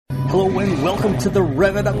Hello and welcome to the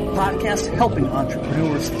Rev It Up podcast, helping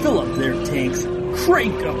entrepreneurs fill up their tanks,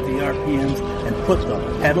 crank up the RPMs, and put the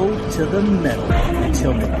pedal to the metal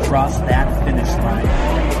until they cross that finish line.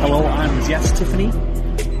 Hello, I'm Jeff Tiffany.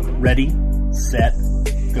 Ready, set,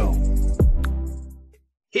 go.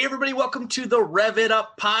 Hey everybody, welcome to the Rev It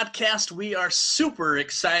Up podcast. We are super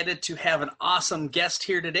excited to have an awesome guest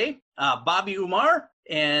here today, Bobby Umar.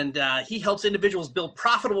 And he helps individuals build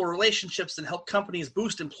profitable relationships and help companies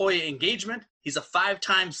boost employee engagement. He's a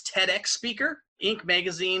 5-time TEDx speaker, Inc.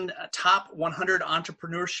 magazine top 100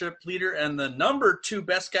 entrepreneurship leader, and the number 2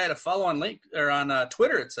 best guy to follow on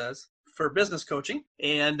Twitter, it says, for business coaching.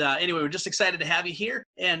 And anyway, we're just excited to have you here.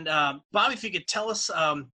 And Bobby, if you could tell us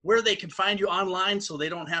where they can find you online so they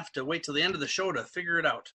don't have to wait till the end of the show to figure it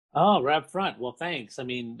out. Oh, right up front. Well, thanks. I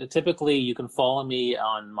mean, typically you can follow me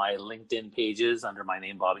on my LinkedIn pages under my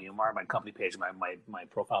name, Bobby Umar, my company page, my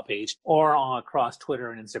profile page, or across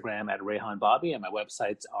Twitter and Instagram at Rayhan Bobby. And my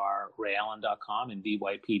websites are rayallen.com and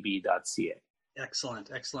dypb.ca.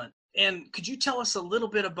 Excellent, excellent. And could you tell us a little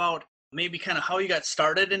bit about maybe kind of how you got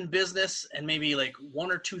started in business and maybe like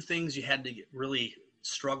 1 or 2 things you had to really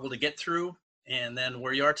struggle to get through and then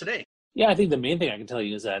where you are today? Yeah, I think the main thing I can tell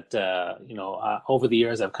you is that, over the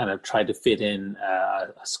years, I've kind of tried to fit in a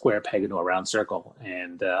square peg into a round circle.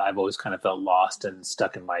 And I've always kind of felt lost and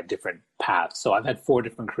stuck in my different paths. So I've had 4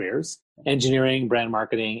 different careers: engineering, brand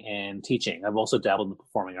marketing, and teaching. I've also dabbled in the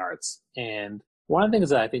performing arts. And one of the things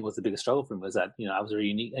that I think was the biggest struggle for me was that, I was a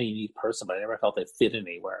unique person, but I never felt I fit in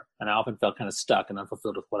anywhere. And I often felt kind of stuck and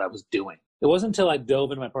unfulfilled with what I was doing. It wasn't until I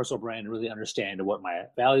dove into my personal brand and really understand what my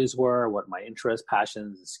values were, what my interests,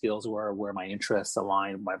 passions, and skills were, where my interests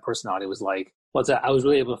aligned, my personality was like, I was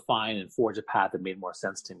really able to find and forge a path that made more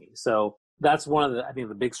sense to me. So that's one of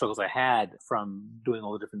the big struggles I had from doing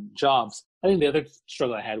all the different jobs. I think the other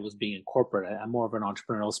struggle I had was being in corporate. I'm more of an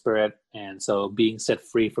entrepreneurial spirit. And so being set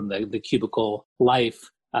free from the cubicle life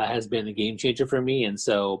has been a game changer for me. And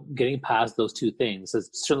so getting past those 2 things has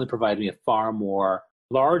certainly provided me a far more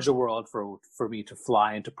larger world for me to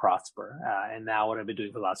fly and to prosper. And now what I've been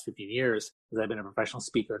doing for the last 15 years is I've been a professional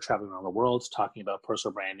speaker traveling around the world, talking about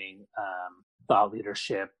personal branding, thought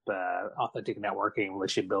leadership, authentic networking,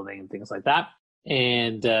 relationship building, and things like that.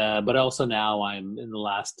 And but also now I'm in the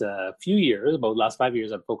last few years, about the last 5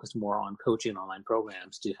 years, I've focused more on coaching and online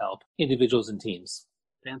programs to help individuals and teams.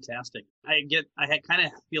 Fantastic. I kind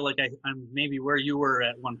of feel like I'm maybe where you were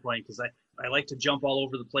at one point, because I like to jump all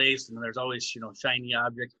over the place and there's always, shiny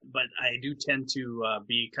objects, but I do tend to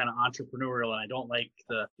be kind of entrepreneurial, and I don't like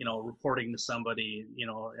the, reporting to somebody,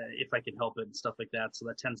 if I can help it and stuff like that. So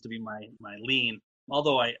that tends to be my lean.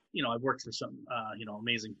 Although I've worked for some,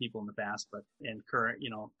 amazing people in the past, and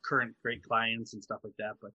current great clients and stuff like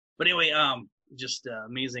that. But anyway, just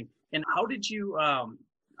amazing. And how did you,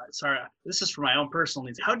 sorry, this is for my own personal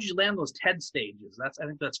needs. How did you land those TED stages? I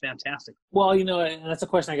think that's fantastic. Well, and that's a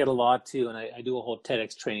question I get a lot too. And I do a whole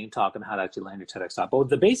TEDx training talk on how to actually land your TEDx talk. But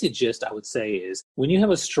the basic gist I would say is when you have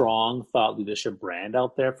a strong thought leadership brand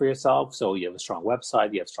out there for yourself, so you have a strong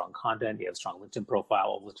website, you have strong content, you have a strong LinkedIn profile,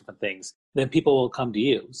 all those different things, then people will come to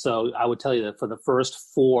you. So I would tell you that for the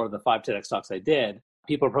first 4 of the 5 TEDx talks I did,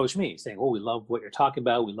 people approach me saying, "Oh, we love what you're talking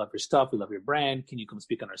about. We love your stuff. We love your brand. Can you come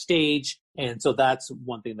speak on our stage?" And so that's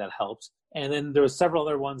one thing that helped. And then there were several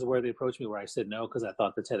other ones where they approached me where I said no because I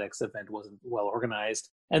thought the TEDx event wasn't well organized.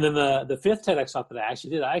 And then the 5th TEDx talk that I actually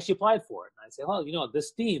did, I actually applied for it. And I said, "Well,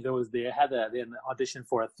 this theme, they had an audition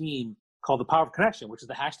for a theme called the Power of Connection, which is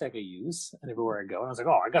the hashtag I use and everywhere I go." And I was like,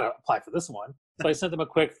 "Oh, I got to apply for this one." So I sent them a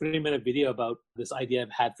quick 3-minute video about this idea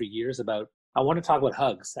I've had for years about, I want to talk about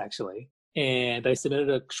hugs, actually. And I submitted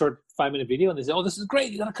a short 5-minute video and they said, "Oh, this is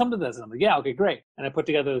great. You got to come to this." And I'm like, "Yeah, okay, great." And I put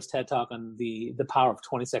together this TED talk on the power of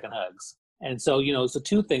 20-second hugs. And so, so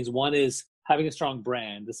 2 things. One is having a strong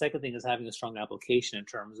brand. The second thing is having a strong application in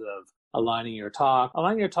terms of aligning your talk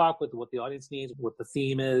with what the audience needs, what the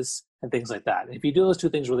theme is, and things like that. And if you do those 2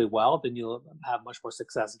 things really well, then you'll have much more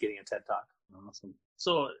success getting a TED talk. Awesome.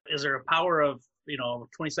 So is there a power of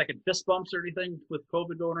 20-second fist bumps or anything with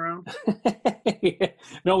COVID going around?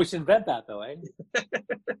 No, we should invent that though, eh?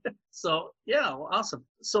 So, yeah, well, awesome.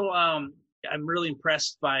 So I'm really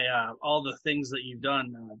impressed by all the things that you've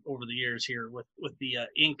done over the years here with the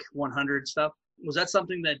Inc. 100 stuff. Was that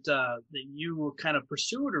something that you kind of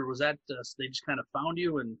pursued, or was that they just kind of found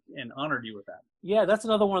you and honored you with that? Yeah, that's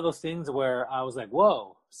another one of those things where I was like,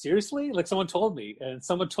 whoa, seriously? Like someone told me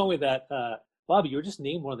that, Bobby, you were just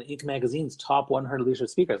named one of the Inc. magazine's top 100 leadership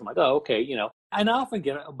speakers. I'm like, oh, okay, And I often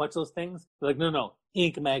get a bunch of those things. They're like, no,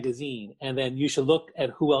 Inc. magazine. And then you should look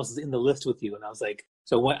at who else is in the list with you. And I was like,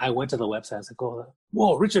 So when I went to the website, I was like, oh,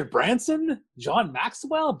 whoa, Richard Branson, John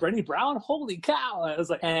Maxwell, Brené Brown, holy cow. I was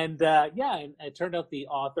like, and it turned out the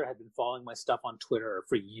author had been following my stuff on Twitter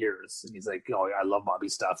for years. And he's like, oh, I love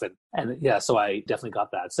Bobby's stuff. And yeah, so I definitely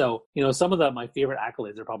got that. So, some of my favorite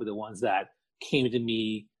accolades are probably the ones that came to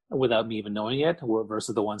me without me even knowing it,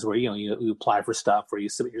 versus the ones where, you apply for stuff, where you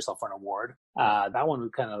submit yourself for an award. That one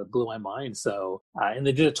kind of blew my mind. So, and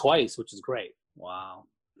they did it twice, which is great. Wow.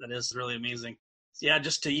 That is really amazing. Yeah,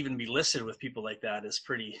 just to even be listed with people like that is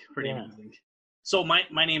pretty amazing. So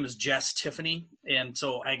my name is Jess Tiffany, and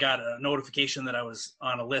so I got a notification that I was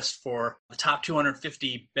on a list for the top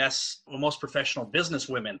 250 most professional business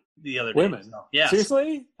women the other day. Women? So, yes.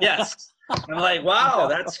 Seriously? Yes. I'm like, wow,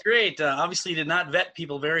 that's great. Obviously did not vet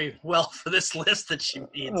people very well for this list that she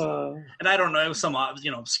needs. And I don't know, some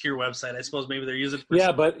obscure website. I suppose maybe they're using.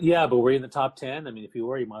 But were you in the top 10? I mean, if you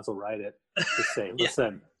were, you might as well write it. Just say,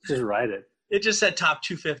 listen, just write it. It just said top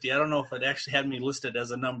 250. I don't know if it actually had me listed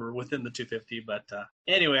as a number within the 250, but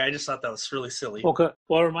anyway, I just thought that was really silly. Okay.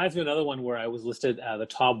 Well, it reminds me of another one where I was listed the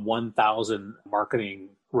top 1,000 marketing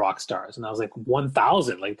rock stars, and I was like,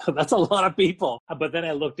 1,000, like that's a lot of people. But then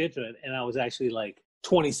I looked into it, and I was actually like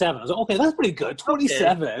 27. I was like, okay, that's pretty good.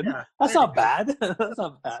 27. Okay. Yeah, that's not bad. That's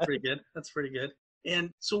not bad. That's pretty good.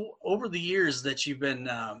 And so over the years that you've been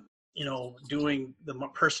doing the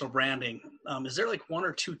personal branding, is there like one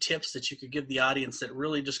or two tips that you could give the audience that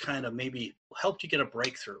really just kind of maybe helped you get a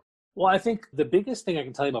breakthrough? Well, I think the biggest thing I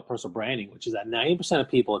can tell you about personal branding, which is that 90% of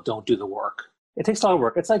people don't do the work. It takes a lot of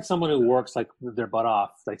work. It's like someone who works like their butt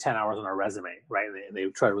off, like 10 hours on a resume, right? And they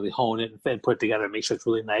try to really hone it and put it together and make sure it's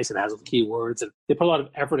really nice and has all the keywords, and they put a lot of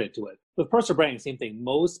effort into it. With personal branding, same thing.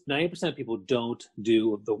 90% of people don't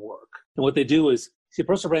do the work. And what they do is,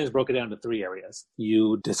 personal branding is broken down into three areas.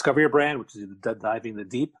 You discover your brand, which is diving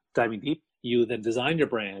deep. You then design your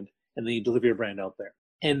brand, and then you deliver your brand out there.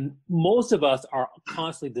 And most of us are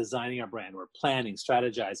constantly designing our brand. We're planning,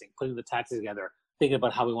 strategizing, putting the tactics together, thinking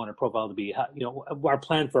about how we want our profile to be, our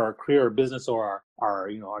plan for our career or business, or our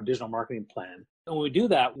digital marketing plan. And when we do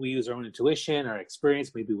that, we use our own intuition, our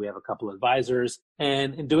experience. Maybe we have a couple of advisors.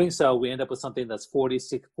 And in doing so, we end up with something that's 40,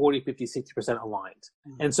 50, 60% aligned.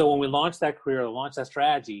 Mm-hmm. And so when we launch that career or launch that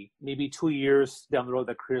strategy, maybe 2 years down the road,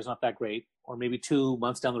 that career is not that great. Or maybe 2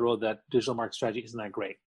 months down the road, that digital marketing strategy isn't that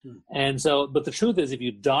great. Mm-hmm. And so, but the truth is, if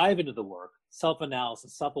you dive into the work,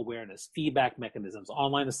 self-analysis, self-awareness, feedback mechanisms,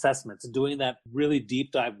 online assessments, doing that really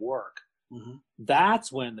deep dive work, mm-hmm.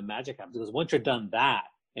 that's when the magic happens. Because once you're done that,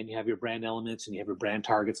 and you have your brand elements and you have your brand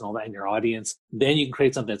targets and all that in your audience, then you can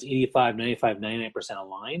create something that's 85, 95, 99%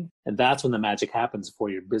 aligned. And that's when the magic happens for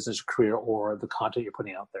your business career or the content you're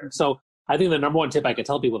putting out there. So I think the number one tip I can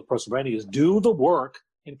tell people with personal branding is do the work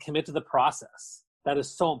and commit to the process. That is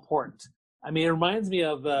so important. I mean, it reminds me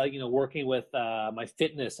of, working with my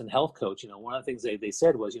fitness and health coach. One of the things they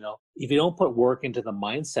said was, if you don't put work into the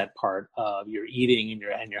mindset part of your eating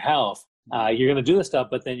and your health, you're going to do this stuff,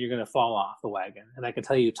 but then you're going to fall off the wagon. And I can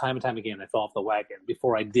tell you time and time again, I fell off the wagon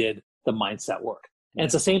before I did the mindset work. And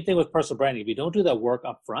it's the same thing with personal branding. If you don't do that work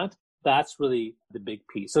up front, that's really the big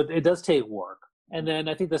piece. So it does take work. And then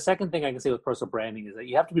I think the second thing I can say with personal branding is that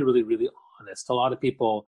you have to be really, really honest. A lot of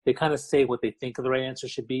people, they kind of say what they think the right answer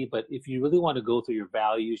should be. But if you really want to go through your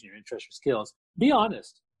values and your interests, your skills, be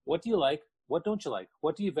honest. What do you like? What don't you like?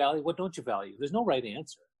 What do you value? What don't you value? There's no right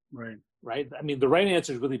answer. Right? I mean, the right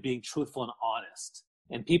answer is really being truthful and honest.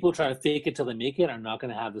 And people try to fake it till they make it are not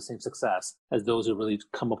going to have the same success as those who really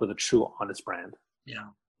come up with a true, honest brand. Yeah.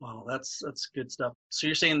 Wow, that's good stuff. So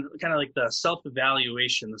you're saying kind of like the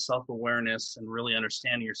self-evaluation, the self-awareness, and really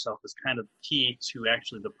understanding yourself is kind of key to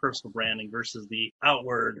actually the personal branding versus the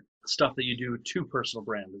outward stuff that you do to personal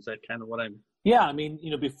brand. Is that kind of what I'm... Yeah, I mean,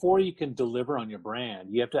 before you can deliver on your brand,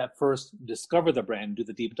 you have to at first discover the brand, do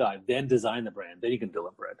the deep dive, then design the brand, then you can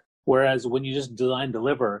deliver it. Whereas when you just design,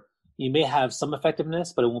 deliver, you may have some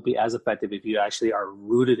effectiveness, but it won't be as effective if you actually are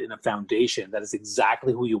rooted in a foundation that is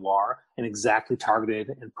exactly who you are and exactly targeted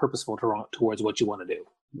and purposeful towards what you want to do.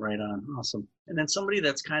 Right on. Awesome. And then somebody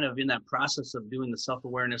that's kind of in that process of doing the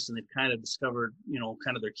self-awareness and they've kind of discovered,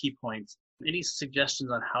 kind of their key points. Any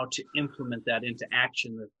suggestions on how to implement that into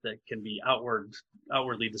action that can be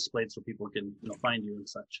outwardly displayed so people can find you and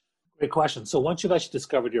such? Great question. So once you've actually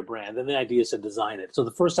discovered your brand, then the idea is to design it. So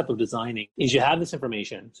the first step of designing is you have this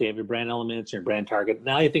information. So you have your brand elements, your brand target.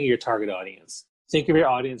 Now you think of your target audience. Think of your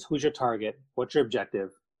audience. Who's your target? What's your objective?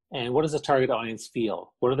 And what does the target audience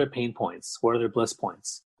feel? What are their pain points? What are their bliss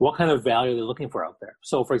points? What kind of value are they looking for out there?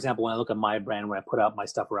 So for example, when I look at my brand, when I put out my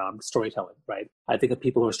stuff around storytelling, right? I think of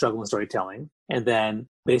people who are struggling with storytelling. And then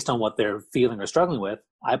based on what they're feeling or struggling with,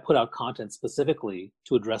 I put out content specifically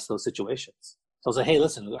to address those situations. So I'll say, hey,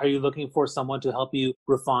 listen, are you looking for someone to help you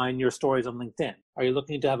refine your stories on LinkedIn? Are you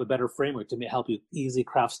looking to have a better framework to help you easily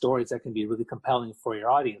craft stories that can be really compelling for your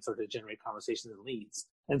audience or to generate conversations and leads?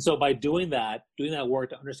 And so by doing that work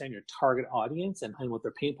to understand your target audience and what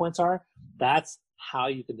their pain points are, that's how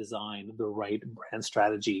you can design the right brand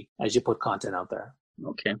strategy as you put content out there.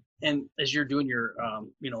 Okay. And as you're doing your,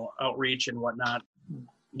 outreach and whatnot,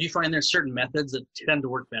 do you find there's certain methods that tend to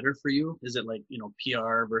work better for you? Is it like,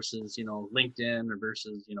 PR versus, LinkedIn or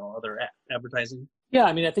versus, other advertising? Yeah,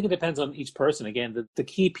 I mean, I think it depends on each person. Again, the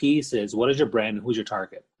key piece is what is your brand and who's your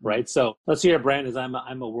target, right? So let's say your brand is I'm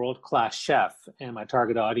a world-class chef and my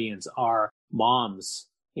target audience are moms,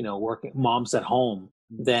 working moms at home.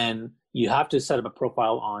 Then you have to set up a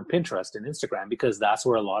profile on Pinterest and Instagram because that's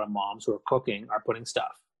where a lot of moms who are cooking are putting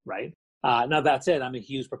stuff, right? Now, that said, I'm a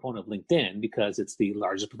huge proponent of LinkedIn because it's the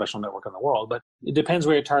largest professional network in the world, but it depends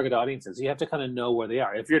where your target audience is. You have to kind of know where they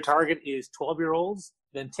are. If your target is 12-year-olds,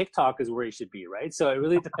 then TikTok is where you should be, right? So it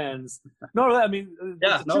really depends. No, I mean,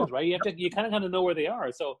 it's the truth, right? You kind of know where they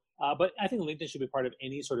are. So, but I think LinkedIn should be part of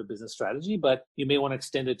any sort of business strategy, but you may want to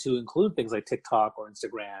extend it to include things like TikTok or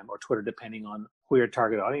Instagram or Twitter, depending on who your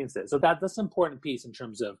target audience is. So that's an important piece in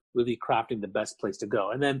terms of really crafting the best place to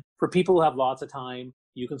go. And then for people who have lots of time,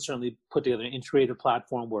 you can certainly put together an integrated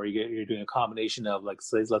platform where you're doing a combination of, like,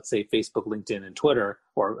 let's say Facebook, LinkedIn, and Twitter,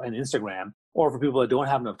 or an Instagram. Or for people that don't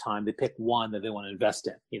have enough time, they pick one that they want to invest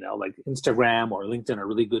in. Like Instagram or LinkedIn are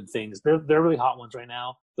really good things. They're really hot ones right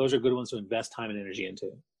now. Those are good ones to invest time and energy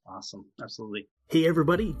into. Awesome. Absolutely. Hey,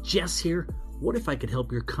 everybody. Jess here. What if I could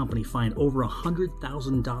help your company find over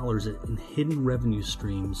 $100,000 in hidden revenue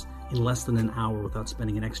streams in less than an hour without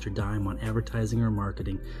spending an extra dime on advertising or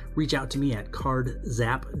marketing? Reach out to me at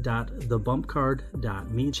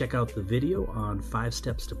cardzap.thebumpcard.me. Check out the video on 5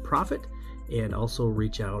 Steps to Profit, and also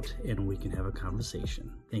reach out and we can have a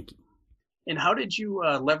conversation. Thank you. And how did you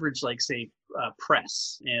leverage, like, say,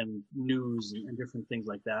 press and news and different things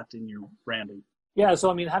like that in your branding? Yeah,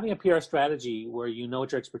 so I mean, having a PR strategy where you know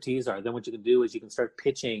what your expertise are, then what you can do is you can start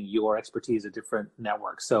pitching your expertise at different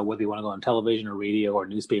networks. So whether you want to go on television or radio or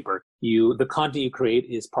newspaper, the content you create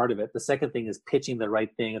is part of it. The second thing is pitching the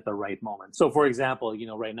right thing at the right moment. So for example,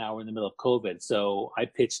 right now we're in the middle of COVID. So I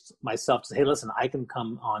pitched myself to say, hey, listen, I can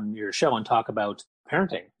come on your show and talk about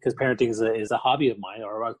parenting, because parenting is a hobby of mine,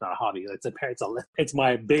 or it's not a hobby. It's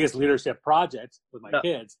my biggest leadership project with my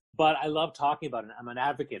kids. But I love talking about it. I'm an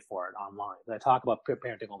advocate for it online. I talk about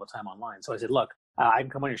parenting all the time online. So I said, look, I can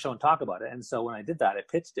come on your show and talk about it. And so when I did that, I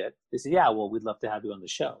pitched it. They said, yeah, well, we'd love to have you on the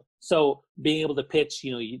show. So being able to pitch,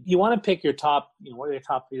 you want to pick your top, what are your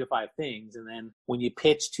top 3 to 5 things? And then when you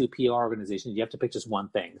pitch to PR organizations, you have to pick just one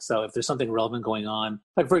thing. So if there's something relevant going on,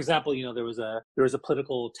 like for example, there was a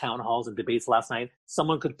political town halls and debates last night.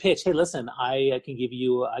 Someone could pitch, hey, listen, I can give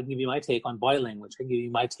you my take on body language. I can give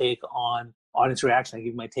you my take on audience reaction. I can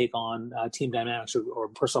give you my take on team dynamics or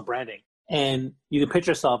personal branding. And you can pitch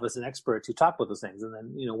yourself as an expert to talk about those things. And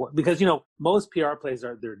then, because most PR plays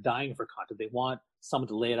they're dying for content. They want someone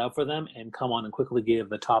to lay it out for them and come on and quickly give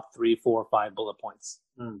the top 3, 4, 5 bullet points.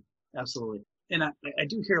 Absolutely. And I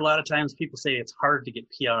do hear a lot of times people say it's hard to get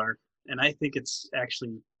PR. And I think it's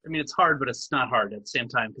actually, it's hard, but it's not hard at the same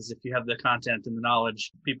time, because if you have the content and the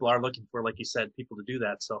knowledge, people are looking for, like you said, people to do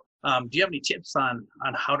that. So do you have any tips on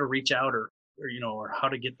how to reach out or how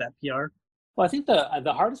to get that PR? Well, I think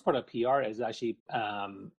the hardest part of PR is actually,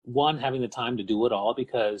 one, having the time to do it all,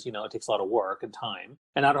 because, it takes a lot of work and time.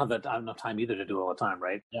 And I don't have enough time either to do it all the time,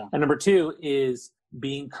 right? Yeah. And number 2 is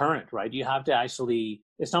being current, right? You have to actually,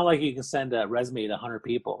 it's not like you can send a resume to 100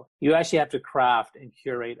 people. You actually have to craft and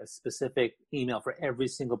curate a specific email for every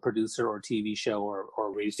single producer or TV show or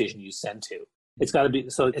radio station you send to. It's got to be,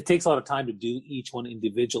 so it takes a lot of time to do each one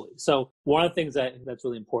individually. So one of the things that's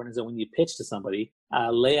really important is that when you pitch to somebody,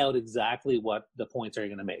 lay out exactly what the points are you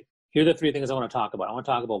going to make. Here are the 3 things I want to talk about. I want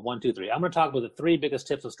to talk about 1, 2, 3. I'm going to talk about the 3 biggest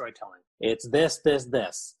tips of storytelling. It's this, this,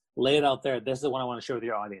 this. Lay it out there. This is what I want to share with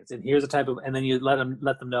your audience. And here's the type of, and then you let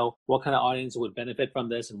them know what kind of audience would benefit from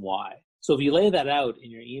this and why. So if you lay that out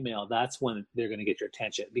in your email, that's when they're going to get your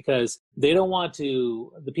attention, because they don't want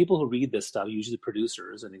to, the people who read this stuff, usually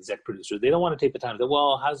producers and exec producers, they don't want to take the time to,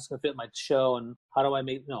 well, how's this going to fit my show and how do I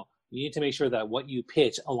no, you need to make sure that what you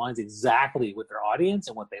pitch aligns exactly with their audience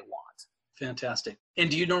and what they want. Fantastic.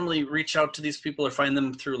 And do you normally reach out to these people or find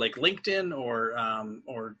them through like LinkedIn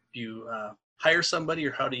or do you hire somebody,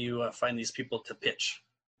 or how do you find these people to pitch?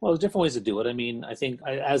 Well, there's different ways to do it. I think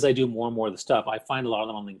as I do more and more of the stuff, I find a lot of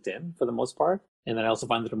them on LinkedIn for the most part. And then I also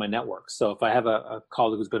find them through my network. So if I have a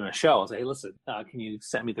colleague who's been on a show, I'll say, hey, listen, can you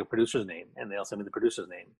send me the producer's name? And they'll send me the producer's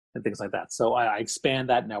name and things like that. So I expand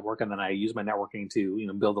that network, and then I use my networking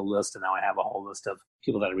to, build a list. And now I have a whole list of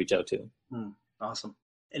people that I reach out to. Awesome.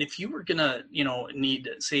 And if you were going to, need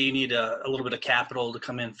a little bit of capital to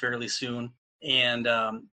come in fairly soon, and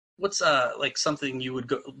what's like something you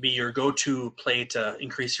would be your go-to play to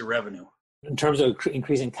increase your revenue? In terms of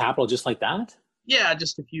increasing capital, just like that? Yeah,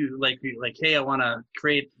 just if you like, hey, I want to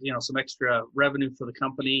create, some extra revenue for the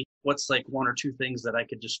company. What's like one or two things that I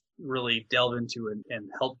could just really delve into and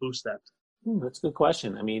help boost that? That's a good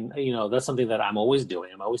question. I mean, that's something that I'm always doing.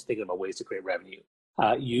 I'm always thinking about ways to create revenue.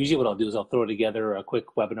 Usually what I'll do is I'll throw together a quick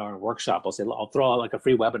webinar and workshop. I'll throw out like a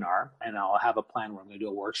free webinar, and I'll have a plan where I'm going to do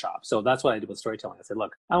a workshop. So that's what I do with storytelling. I said,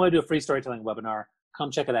 look, I'm going to do a free storytelling webinar. Come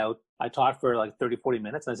check it out. I taught for like 30, 40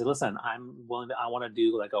 minutes. And I said, listen, I want to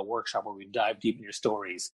do like a workshop where we dive deep in your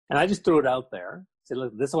stories. And I just threw it out there. I said,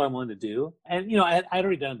 look, this is what I'm willing to do. And, I'd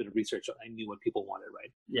already done a bit of research. I knew what people wanted, right?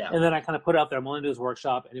 Yeah. And then I kind of put it out there. I'm willing to do this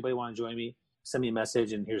workshop. Anybody want to join me? Send me a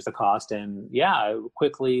message, and here's the cost. And yeah, I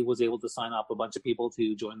quickly was able to sign up a bunch of people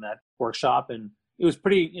to join that workshop. And it was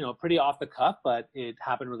pretty off the cuff, but it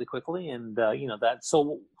happened really quickly. And,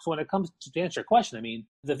 so when it comes to answer your question, I mean,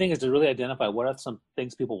 the thing is to really identify what are some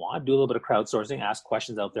things people want, do a little bit of crowdsourcing, ask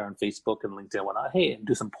questions out there on Facebook and LinkedIn and whatnot. Hey, and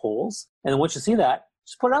do some polls. And then once you see that,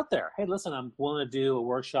 just put it out there. Hey, listen, I'm willing to do a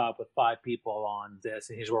workshop with 5 people on this,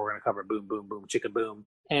 and here's what we're going to cover. Boom, boom, boom, chicka boom.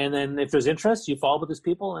 And then if there's interest, you follow up with these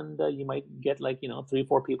people, and you might get 3,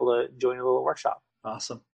 4 people to join your little workshop.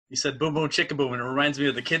 Awesome. You said boom, boom, chicka boom, and it reminds me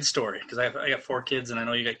of the kid story, because I got 4 kids, and I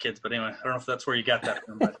know you got kids, but anyway, I don't know if that's where you got that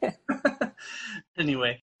from. But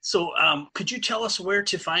anyway, so could you tell us where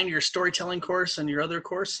to find your storytelling course and your other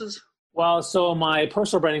courses? Well, so my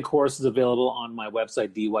personal branding course is available on my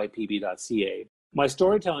website, dypb.ca. My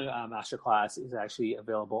storytelling masterclass is actually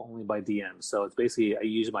available only by DM. So it's basically,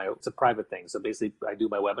 it's a private thing. So basically I do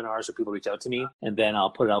my webinars, so people reach out to me, and then I'll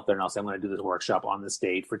put it out there and I'll say, I'm going to do this workshop on this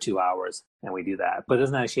date for 2 hours. And we do that. But it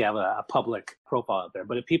doesn't actually have a public profile out there.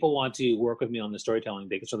 But if people want to work with me on the storytelling,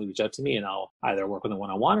 they can certainly reach out to me, and I'll either work with them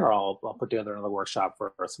one-on-one, or I'll put together another workshop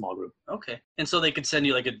for a small group. Okay. And so they could send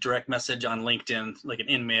you like a direct message on LinkedIn, like an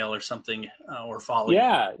in-mail or something, or follow you.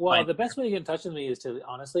 Yeah. Well, the best way to get in touch with me is to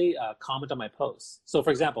honestly comment on my posts. So for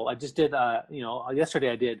example, I just did, yesterday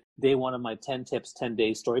I did day 1 of my 10 tips, 10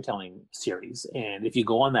 days storytelling series. And if you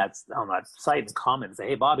go on that site and comment and say,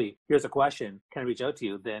 hey, Bobby, here's a question, can I reach out to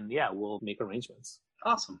you? Then yeah, we'll make arrangements.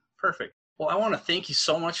 Awesome. Perfect. Well, I want to thank you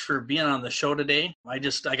so much for being on the show today. I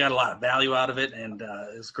got a lot of value out of it, and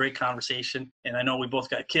it was a great conversation. And I know we both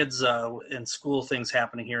got kids and school things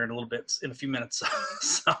happening here in a few minutes.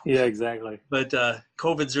 So, yeah, exactly. But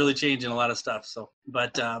COVID's really changing a lot of stuff.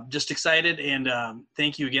 But just excited, and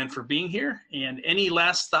thank you again for being here. And any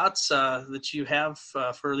last thoughts that you have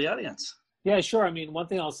for the audience? Yeah, sure. I mean, one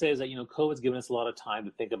thing I'll say is that, COVID's given us a lot of time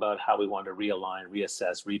to think about how we want to realign,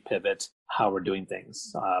 reassess, repivot how we're doing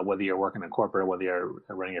things, whether you're working in corporate, whether you're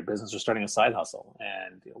running a business or starting a side hustle.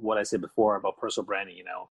 And what I said before about personal branding,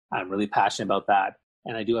 I'm really passionate about that.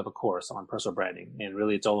 And I do have a course on personal branding, and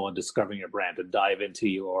really it's all on discovering your brand, to dive into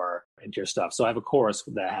your stuff. So I have a course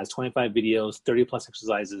that has 25 videos, 30 plus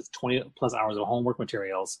exercises, 20 plus hours of homework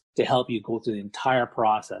materials to help you go through the entire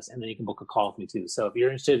process. And then you can book a call with me too. So if you're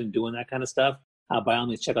interested in doing that kind of stuff, by all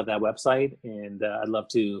means, check out that website. And I'd love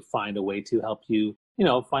to find a way to help you,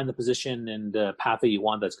 find the position and path that you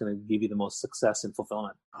want that's going to give you the most success and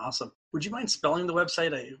fulfillment. Awesome. Would you mind spelling the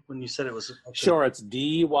website when you said it was? Okay. Sure. It's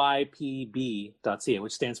dypb.ca,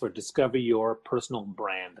 which stands for Discover Your Personal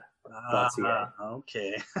Brand.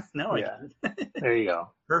 Okay. Now I get it. There you go.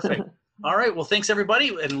 Perfect. All right. Well, thanks everybody,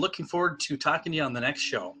 and looking forward to talking to you on the next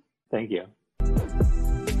show. Thank you.